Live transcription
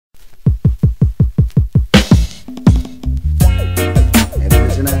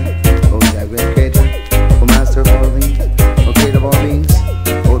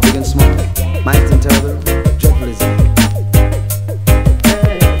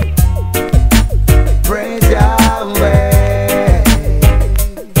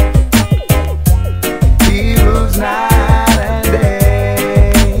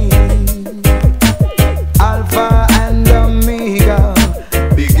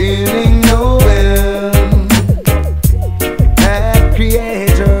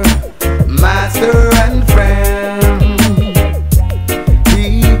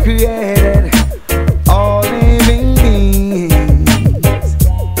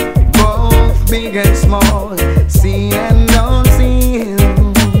big and small, see and don't see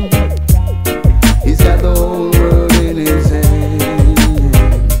him. He's got the whole world in his hand.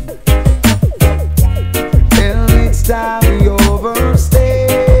 Tell me it's time we overstay.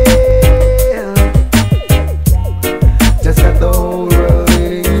 Just got the whole world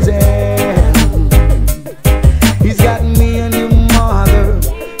in his hand. He's got me and your mother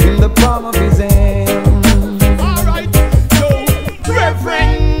in the palm of his hand. Alright, so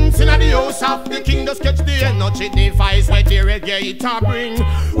reverence in the house of the king, just catch the energy device where the reggae it a bring.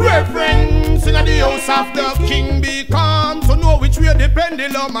 Reverence in the house of the king, be calm to know which way the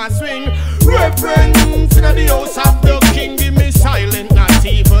pendulum a swing. Reverence in the house of the king, give me silent, not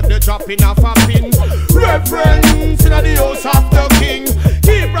even the dropping of a pin. Reverence in the house of the king,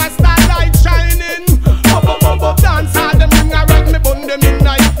 keep Rasta light shining. Up, up, up, up, dance all them ring a rock me bun them in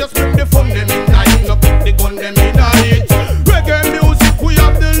night. Just bring the fun them in night, no put the gun them in night. Reggae music, we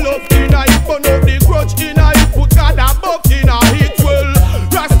have the love tonight, but no the grudge tonight. Put God above tonight, it will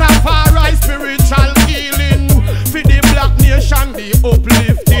Rastafari spiritual healing. For the black nation, the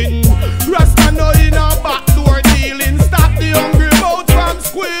uplifting. Rasta no in a backdoor dealing. Stop the hungry mouth from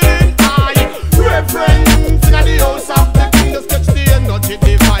squealing. I reverence in the house of the king. Just catch the energy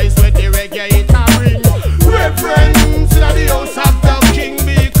device where the reggae it a bring. Reverence in the house of the king,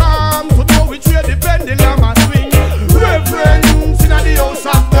 be calm to know which way the pendulum a swing. Reverence in the house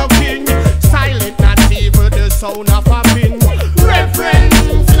of the king, silent not even the sound of a pin.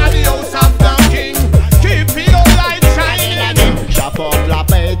 Reverence in the house of the king, keep your light shining. J'apporte la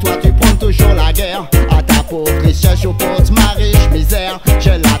paix, toi tu prends toujours la guerre. À ta pauvre richesse, j'oppose ma riche misère.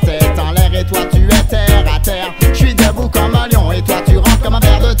 J'ai la tête en l'air et toi tu es terre à terre. J'suis debout comme un lion et toi tu rentres comme un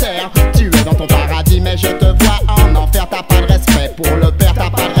ver de terre. Tu es dans ton paradis mais je te vois en enfer. T'as pas de respect pour le père, t'as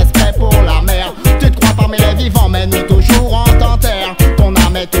pas de respect pour la mère. Tu te crois parmi les vivants mais nous toujours en t'enterre. Ton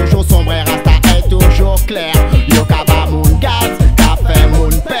âme est toujours sombre et Rasta est toujours clair. Yoka va moun gaz, café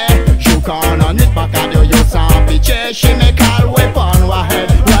moun paix. Joue quand on nuit, pas qu'à yo sans pitié. Chemical weapon, wahed,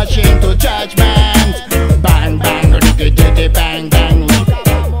 rushing to judgment. Bang bang, rikki bang bang.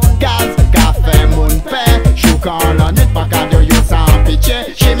 Gaz, café moun paix. Joue quand on nuit, pas qu'à yo sans pitié.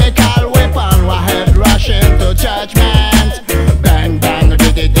 Chemical weapon, wahed, rushing to judgment. Bang bang,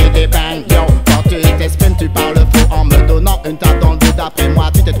 rikki bang. Yo, quand tu t'exprimes, tu parles faux en me donnant une tape dans le dos. D'après moi,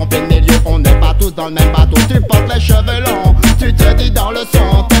 tu t'es trompé de milieu. On n'est pas tous dans le même bateau. Tu portes les cheveux longs, tu te dis dans le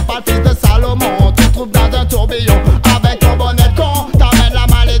son. T'es pas le fils de Salomon. Tu te trouves dans un tourbillon avec ton bonnet de con. T'emmènes la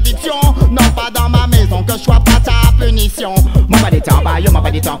malédiction. Non, pas dans ma maison, que je sois pas ta punition. Moi pas des temps, yo, moi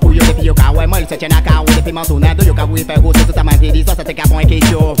pas des temps pour yo. Depuis Yoka, ouais, moi il se tient à carreau. Depuis mon tournage de Yoka, où il fait gros, c'est tout à ma vie. Ça, c'était qu'à point qui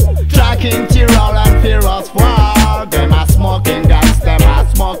chauffe. Tracking, Tyrol and Feroz War. Them a smoking guns, them a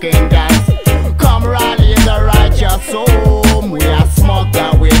smoking guns. Come rally the righteous soul. We a smoke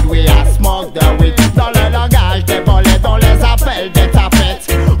the weed, we a smoke the weed. Dans le langage des volets, dans les appels des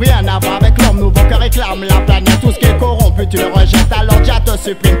tapettes. Rien à voir avec l'homme nouveau que réclame la planète. Tout ce qui est corrompu, tu le rejettes, alors déjà te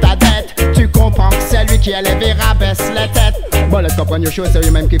supprime ta dette. Tu comprends que c'est lui qui élève et rabaisse les têtes. Bon, laisse comprendre yo show, c'est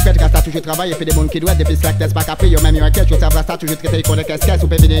eux-mêmes qui fait. Rasta toujours travaille et fait des bons qui doivent. Depuis Selecta, pas capé, yo même yo inquiète. Je sais Rasta toujours traité qu'on est qu'est-ce ou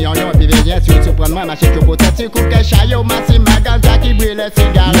peut venir yon et puis venir sur surprendre moi, ma chèque au potet. Tu coupes que chaillot, ma si ma ganja qui brûle les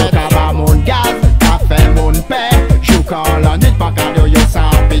cigarettes. Yoka va mon gaz, café mon paix. Joue quand la nuit, pas qu'à yo sans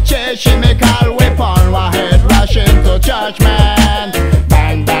pitié. Chemical weapon, wahed, rushing to judgment.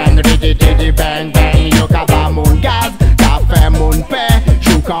 Bang bang, riddi bang bang. Yoka va mon gaz, café mon paix.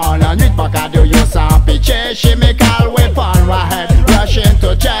 Joue quand la nuit, pas qu'à yo sans pitié. Chemical weapon, wahed, rushing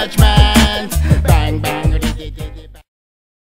to judgment.